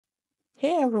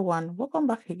Hey everyone, welcome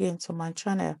back again to my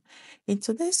channel. In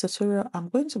today's tutorial, I'm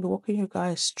going to be walking you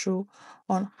guys through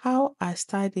on how I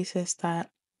style this hairstyle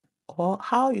or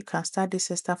how you can style this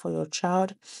hairstyle for your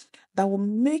child that will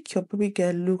make your baby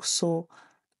girl look so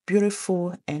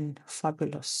beautiful and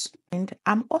fabulous. And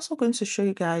I'm also going to show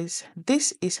you guys,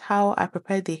 this is how I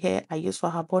prepare the hair I use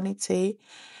for her ponytail.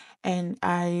 And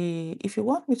if you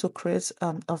want me to create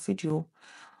a video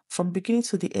from beginning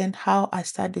to the end how I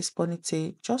start this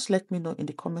ponytail, just let me know in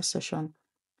the comment section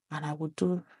and I will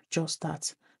do just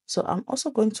that. So I'm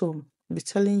also going to be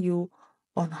telling you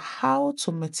on how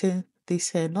to maintain this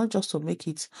hair, not just to make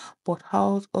it, but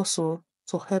how also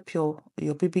to help your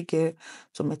baby girl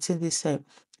to maintain this hair.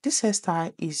 This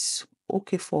hairstyle is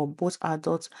okay for both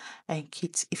adults and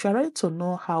kids. If you're ready to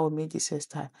know how I made this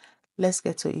hairstyle, let's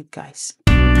get to it, guys.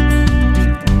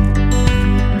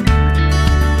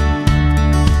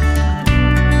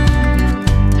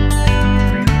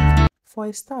 For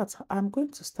a start, I'm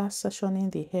going to start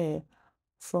sectioning the hair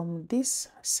from this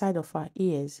side of our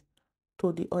ears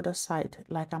to the other side.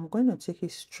 Like I'm going to take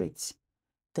it straight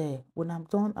there. When I'm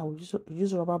done, I will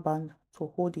use rubber band to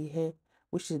hold the hair,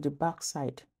 which is the back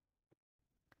side.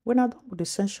 When I'm done with the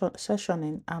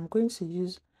sectioning, I'm going to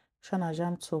use Shana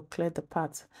Jam to clear the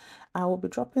part. I will be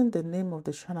dropping the name of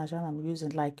the Shana Jam I'm using,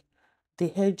 like the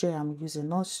hair gel I'm using,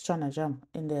 not Shana Jam,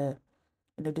 in the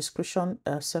description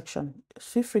section.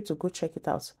 Feel free to go check it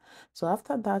out. So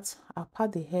after that, I'll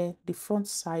part the hair, the front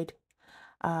side.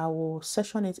 I will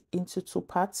section it into two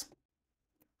parts.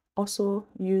 Also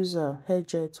use a hair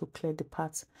gel to clear the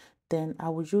parts. Then I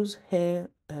will use hair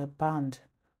band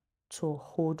to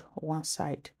hold one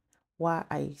side while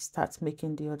I start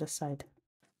making the other side.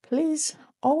 Please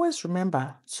always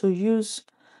remember to use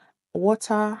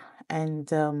water and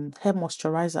hair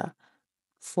moisturizer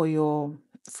for your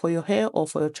hair or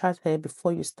for your child's hair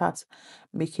before you start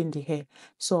making the hair.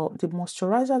 So the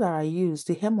moisturizer that I use,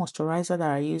 the hair moisturizer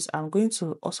that I use, I'm going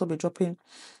to also be dropping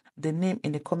the name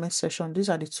in the comment section. These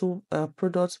are the two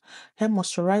products: hair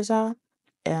moisturizer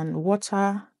and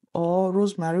water, or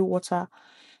rosemary water,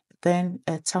 then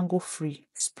a tangle free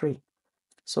spray.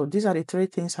 So these are the three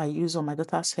things I use on my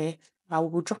daughter's hair. I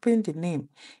will be dropping the name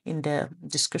in the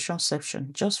description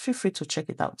section. Just feel free to check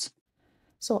it out.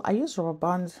 So I use rubber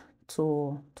band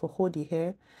to hold the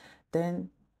hair. Then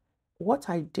what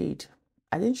I did,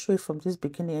 I didn't show it from this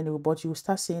beginning anyway, but you will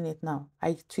start seeing it now.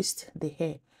 I twist the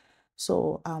hair.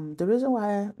 So the reason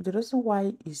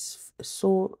why is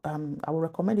so I would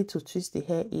recommend it to twist the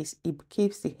hair is it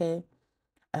keeps the hair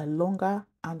longer.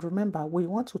 And remember, when you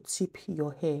want to tip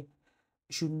your hair,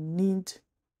 you need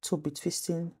to be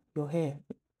twisting your hair.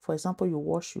 For example,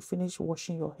 you finish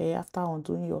washing your hair after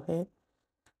undoing your hair.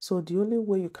 So the only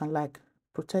way you can like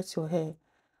protect your hair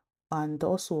and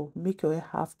also make your hair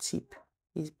have tip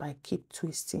is by keep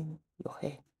twisting your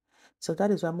hair. So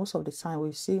that is why most of the time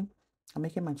we see I'm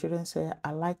making my children's hair,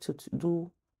 I like to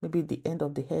do maybe the end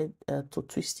of the hair to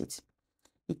twist it.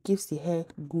 It gives the hair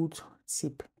good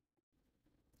tip.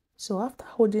 So after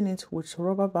holding it with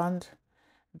rubber band,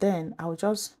 then I'll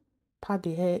just part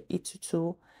the hair into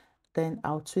two, then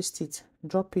I'll twist it,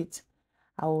 drop it.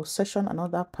 I will section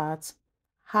another part,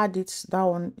 add it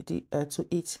down to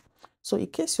it. So in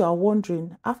case you are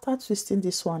wondering, after twisting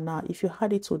this one now, if you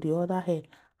add it to the other hair,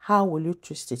 how will you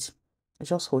twist it?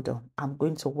 Just hold on. I'm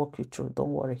going to walk you through.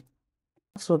 Don't worry.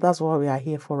 So that's what we are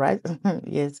here for, right?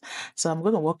 Yes. So I'm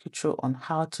going to walk you through on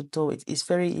how to do it. It's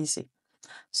very easy.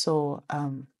 So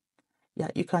yeah,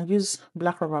 you can use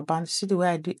black rubber band. See the way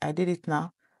I did it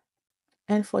now.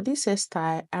 And for this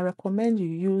hairstyle, I recommend you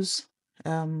use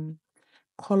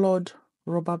colored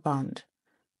rubber band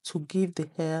to give the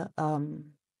hair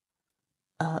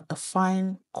a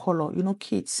fine color. You know,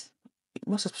 kids,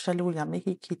 most especially when you're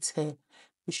making kids hair,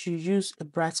 you should use a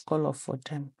bright color for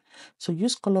them. So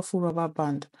use colorful rubber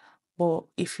band. But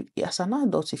if you, as an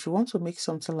adult, if you want to make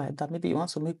something like that, maybe you want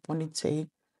to make ponytail,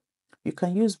 you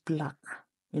can use black.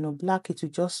 You know, black, it will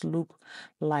just look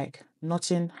like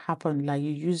nothing happened, like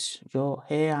you use your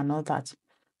hair and all that.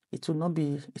 It will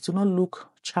not look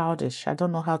childish. I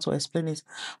don't know how to explain it,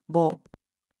 but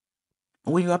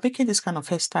when you are making this kind of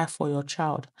hairstyle for your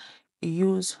child,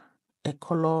 use a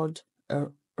colored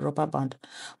rubber band.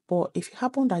 But if it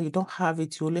happen that you don't have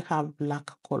it, you only have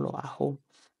black color at home,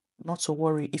 not to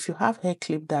worry. If you have hair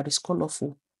clip that is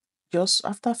colorful, just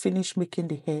after finish making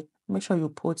the hair, make sure you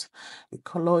put a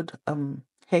colored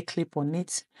hair clip on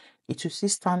it. It will still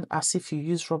stand as if you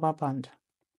use rubber band.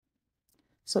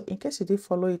 So in case you did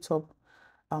follow it up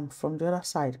from the other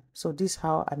side, so this is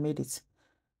how I made it.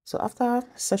 So after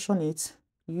section it,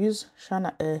 use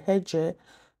hair gel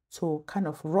to kind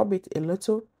of rub it a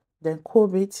little, then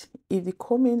comb it. If the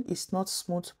combing is not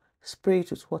smooth, spray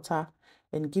it with water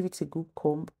and give it a good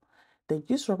comb. Then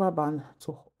use rubber band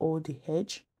to hold the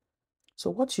edge. So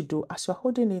what you do as you're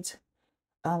holding it,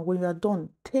 and when you are done,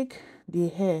 take the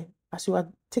hair, as you are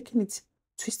taking it,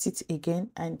 twist it again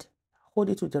and hold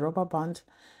it with the rubber band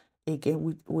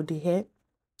again with the hair.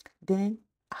 Then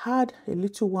add a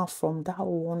little one from that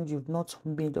one you've not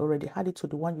made already. Add it to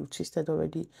the one you've twisted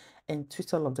already and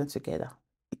twist all of them together.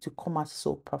 It will come out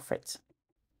so perfect.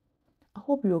 I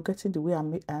hope you're getting the way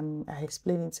I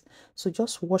explain it. So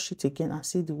just watch it again and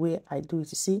see the way I do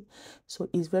it. You see, so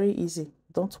it's very easy.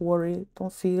 Don't worry.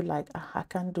 Don't feel like I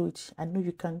can't do it. I know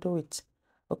you can do it.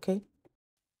 Okay.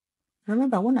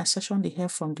 Remember when I section the hair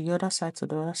from the other side to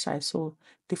the other side. So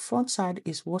the front side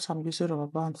is what I'm using rubber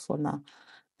band for now.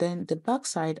 Then the back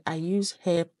side, I use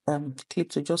hair clip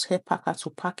to just hair packer to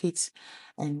pack it,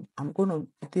 and I'm going to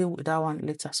deal with that one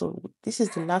later. So this is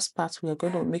the last part we are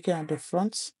going to make it at the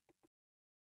front.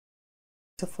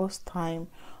 The first time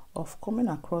of coming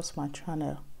across my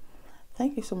channel,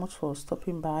 thank you so much for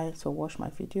stopping by to watch my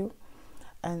video,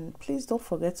 and please don't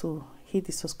forget to hit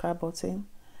the subscribe button,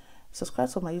 subscribe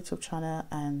to my YouTube channel,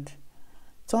 and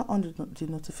turn on the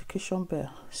notification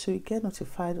bell so you get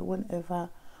notified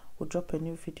whenever we drop a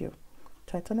new video.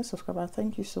 To returning subscriber,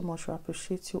 thank you so much. I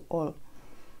appreciate you all.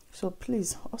 So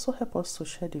please also help us to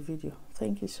share the video.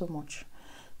 Thank you so much.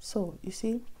 So you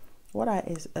see, what I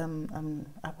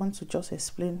want to just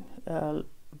explain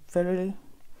very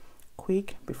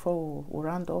quick before we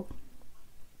round up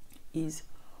is,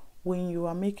 when you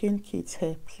are making kids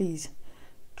hair, please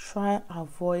try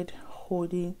avoid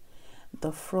holding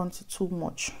the front too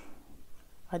much.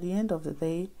 At the end of the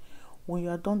day, when you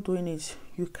are done doing it,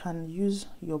 you can use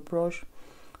your brush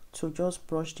to just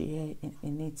brush the hair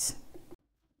in it.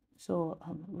 So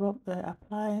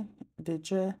apply the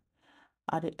gel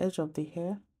at the edge of the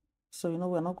hair, so you know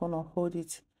we're not going to hold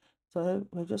it. So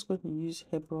we're just going to use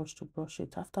hairbrush to brush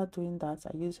it. After doing that,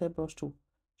 I use hairbrush to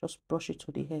just brush it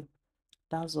to the hair.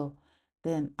 That's all.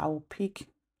 Then I'll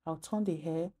turn the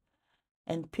hair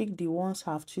and pick the ones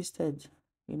I've twisted,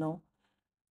 you know,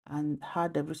 and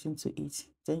add everything to it.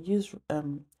 Then use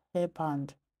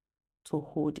hairband to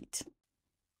hold it.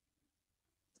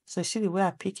 So you see the way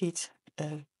I pick it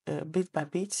bit by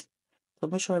bit, to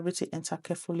make sure everything enter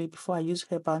carefully before I use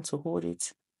hairband to hold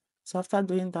it. So after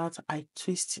doing that, I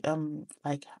twist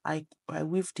like I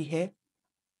weave the hair.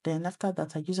 Then after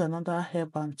that, I use another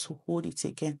hairband to hold it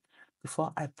again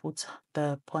before I put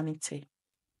the ponytail.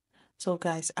 So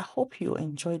guys, I hope you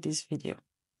enjoyed this video,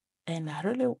 and I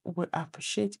really would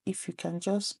appreciate if you can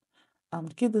just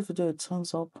give this video a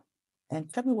thumbs up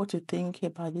and tell me what you think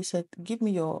about this hair. Give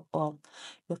me your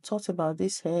thoughts about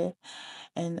this hair,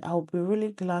 and I'll be really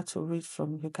glad to read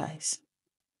from you guys.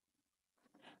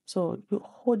 So you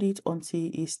hold it until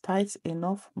it's tight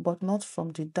enough, but not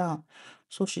from the down,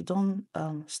 so she don't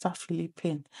start feeling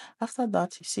pain. After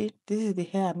that, you see, this is the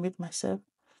hair I made myself.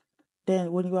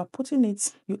 Then when you are putting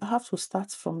it, you have to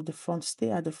start from the front. Stay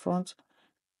at the front,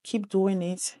 keep doing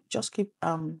it, just keep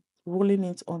rolling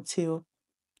it until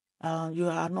you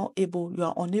are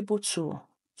unable to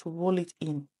roll it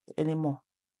in anymore.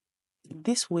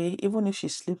 This way, even if she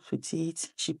sleeps with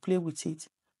it, she play with it,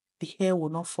 the hair will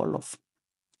not fall off.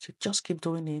 So just keep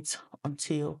doing it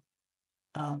until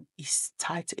it's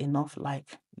tight enough,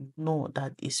 like know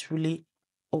that it's really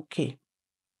okay,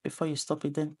 before you stop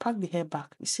it. Then pack the hair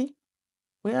back. You see,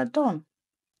 we are done.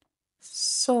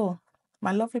 So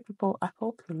my lovely people, I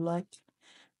hope you liked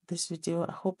this video.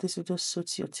 I hope this video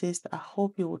suits your taste. I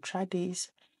hope you will try this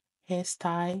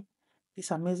hairstyle, this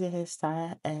amazing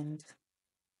hairstyle, and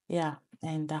yeah,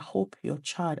 and I hope your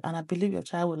child, and I believe your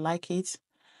child will like it,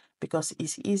 because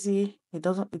it's easy. It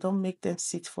don't make them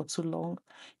sit for too long.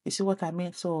 You see what I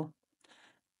mean? So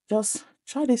just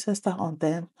try this hairstyle on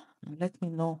them and let me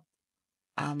know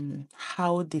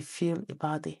how they feel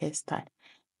about the hairstyle.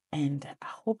 And I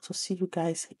hope to see you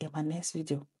guys in my next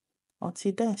video.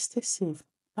 Until then, stay safe.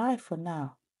 Bye for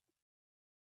now.